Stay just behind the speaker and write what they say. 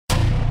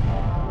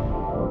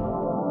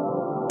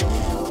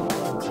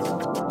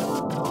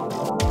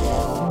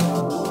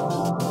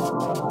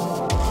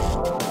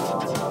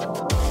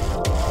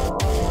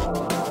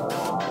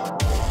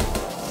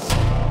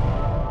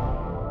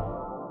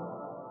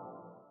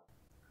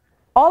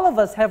All of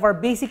us have our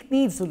basic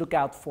needs to look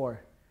out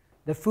for: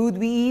 the food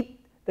we eat,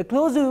 the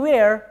clothes we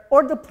wear,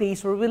 or the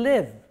place where we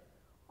live.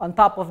 On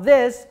top of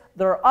this,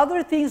 there are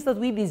other things that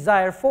we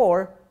desire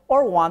for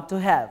or want to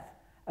have: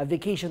 a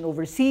vacation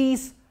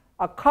overseas,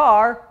 a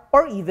car,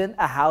 or even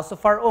a house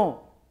of our own.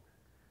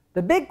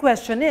 The big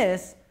question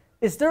is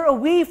there a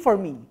way for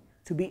me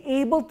to be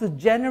able to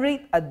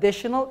generate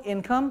additional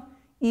income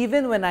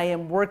even when I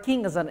am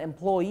working as an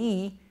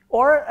employee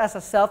or as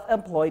a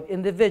self-employed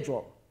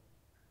individual?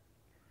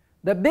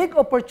 The big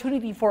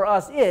opportunity for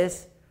us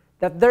is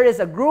that there is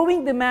a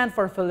growing demand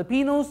for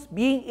Filipinos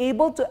being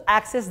able to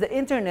access the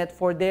internet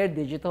for their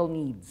digital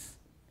needs.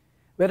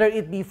 Whether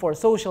it be for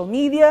social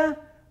media,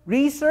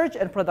 research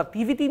and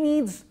productivity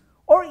needs,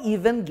 or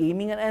even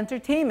gaming and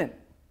entertainment.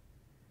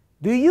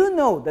 Do you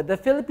know that the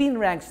Philippines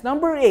ranks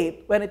number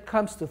 8 when it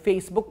comes to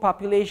Facebook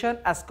population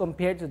as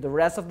compared to the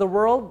rest of the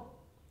world?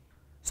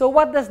 So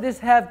what does this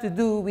have to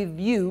do with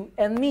you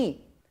and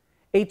me?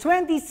 A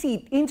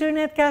 20-seat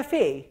internet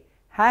cafe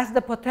has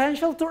the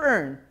potential to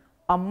earn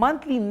a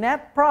monthly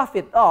net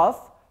profit of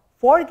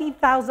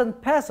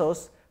 40,000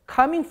 pesos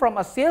coming from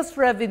a sales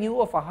revenue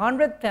of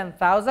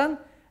 110,000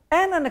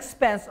 and an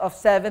expense of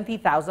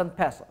 70,000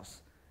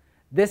 pesos.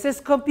 This is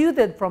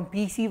computed from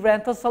PC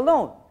rentals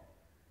alone.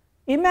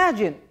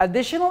 Imagine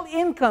additional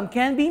income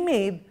can be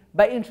made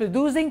by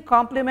introducing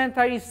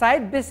complementary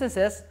side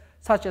businesses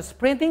such as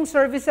printing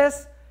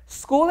services,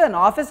 school and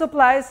office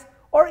supplies,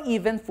 or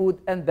even food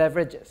and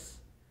beverages.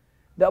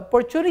 The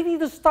opportunity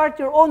to start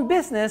your own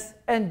business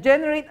and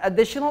generate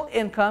additional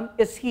income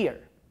is here.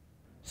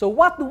 So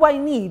what do I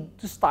need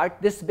to start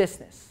this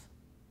business?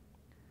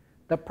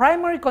 The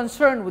primary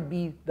concern would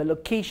be the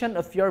location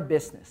of your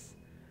business.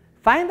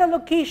 Find a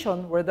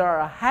location where there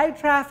are a high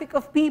traffic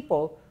of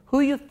people who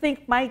you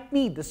think might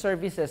need the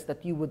services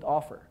that you would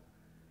offer.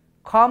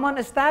 Common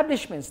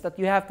establishments that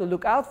you have to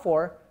look out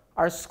for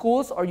are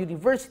schools or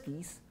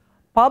universities,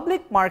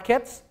 public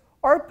markets,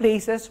 or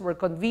places where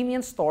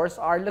convenience stores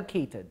are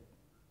located.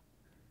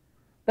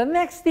 The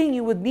next thing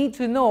you would need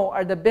to know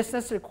are the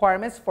business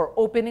requirements for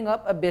opening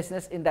up a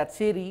business in that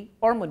city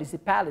or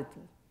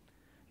municipality.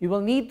 You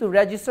will need to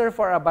register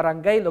for a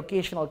barangay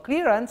locational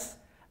clearance,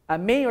 a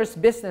mayor's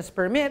business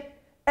permit,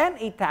 and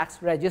a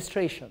tax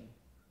registration.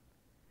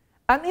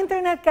 An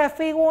internet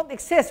cafe won't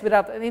exist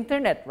without an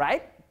internet,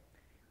 right?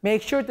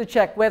 Make sure to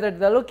check whether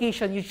the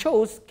location you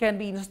chose can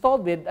be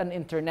installed with an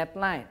internet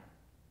line.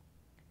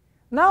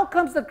 Now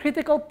comes the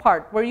critical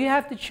part where you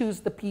have to choose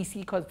the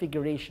PC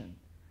configuration.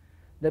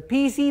 The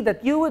PC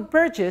that you would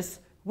purchase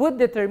would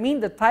determine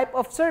the type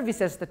of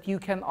services that you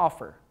can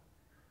offer.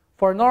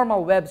 For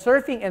normal web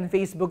surfing and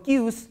Facebook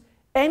use,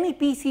 any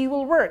PC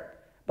will work.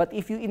 But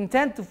if you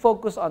intend to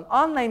focus on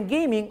online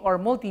gaming or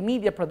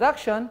multimedia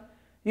production,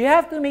 you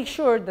have to make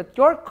sure that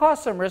your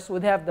customers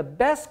would have the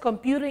best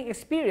computing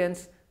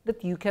experience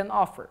that you can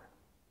offer.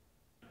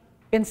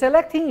 In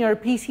selecting your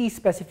PC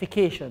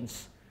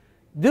specifications,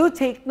 do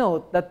take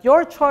note that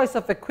your choice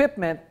of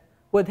equipment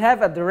would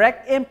have a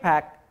direct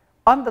impact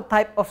on the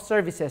type of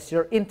services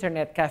your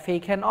internet cafe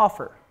can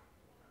offer.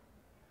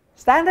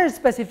 Standard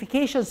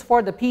specifications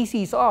for the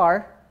PCs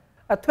are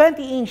a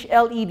 20-inch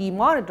LED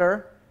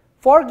monitor,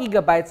 4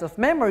 GB of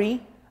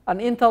memory, an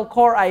Intel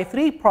Core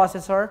i3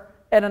 processor,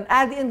 and an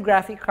add-in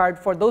graphic card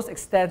for those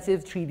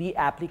extensive 3D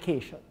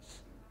applications.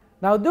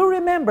 Now do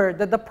remember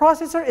that the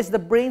processor is the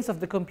brains of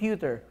the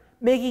computer,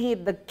 making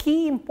it the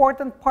key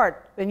important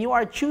part when you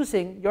are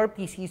choosing your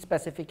PC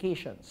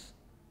specifications.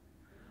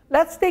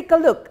 Let's take a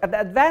look at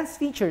the advanced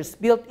features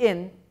built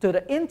in to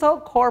the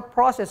Intel Core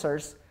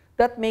processors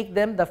that make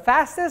them the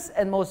fastest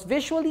and most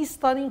visually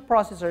stunning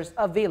processors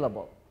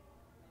available.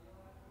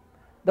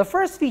 The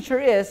first feature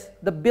is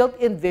the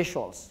built-in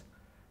visuals.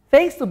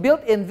 Thanks to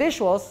built-in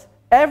visuals,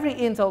 every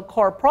Intel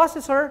Core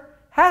processor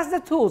has the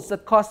tools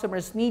that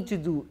customers need to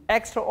do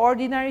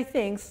extraordinary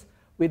things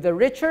with a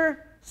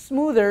richer,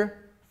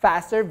 smoother,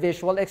 faster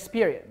visual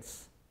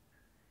experience.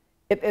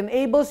 It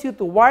enables you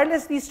to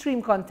wirelessly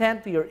stream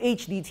content to your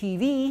HD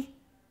TV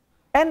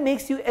and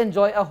makes you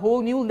enjoy a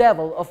whole new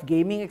level of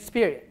gaming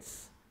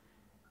experience.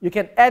 You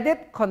can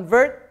edit,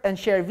 convert, and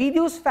share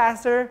videos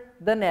faster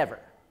than ever.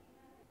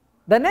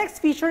 The next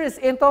feature is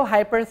Intel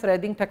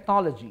Hyper-Threading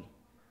technology.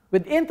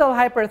 With Intel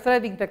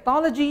Hyper-Threading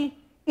technology,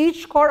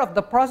 each core of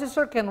the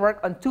processor can work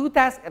on 2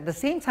 tasks at the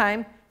same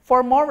time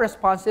for more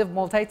responsive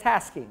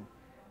multitasking.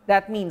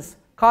 That means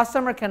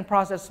customer can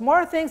process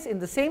more things in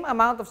the same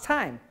amount of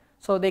time,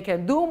 so they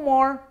can do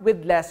more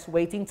with less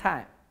waiting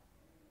time.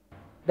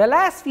 The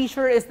last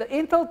feature is the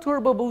Intel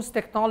Turbo Boost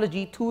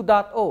Technology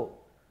 2.0.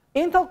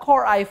 Intel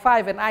Core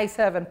i5 and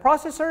i7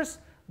 processors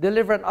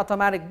deliver an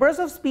automatic burst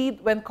of speed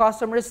when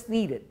customers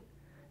need it.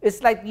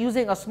 It's like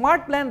using a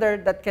smart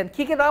blender that can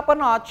kick it up a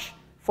notch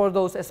for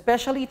those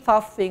especially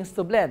tough things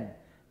to blend.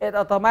 It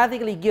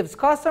automatically gives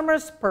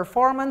customers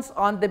performance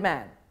on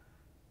demand.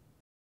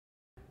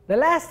 The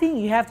last thing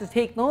you have to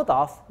take note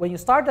of when you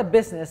start a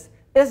business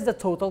is the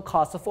total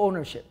cost of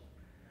ownership.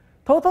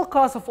 Total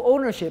cost of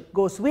ownership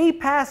goes way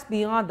past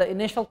beyond the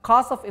initial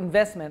cost of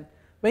investment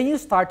when you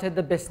started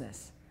the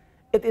business.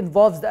 It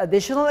involves the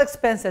additional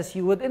expenses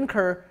you would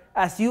incur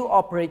as you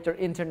operate your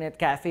internet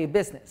cafe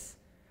business.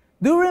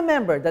 Do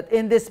remember that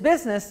in this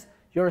business,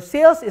 your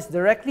sales is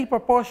directly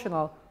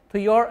proportional to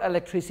your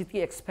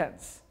electricity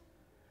expense.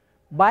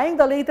 Buying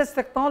the latest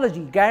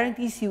technology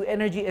guarantees you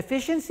energy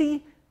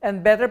efficiency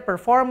and better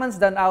performance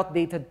than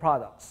outdated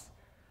products.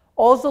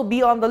 Also,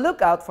 be on the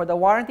lookout for the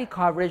warranty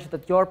coverage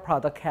that your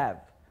product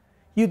have.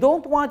 You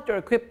don't want your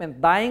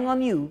equipment dying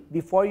on you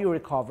before you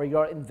recover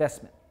your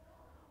investment.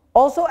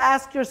 Also,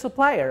 ask your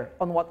supplier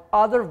on what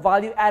other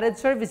value-added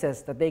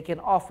services that they can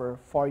offer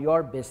for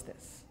your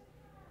business.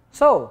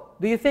 So,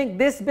 do you think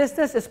this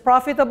business is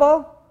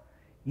profitable?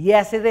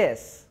 Yes, it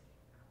is.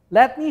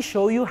 Let me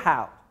show you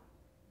how.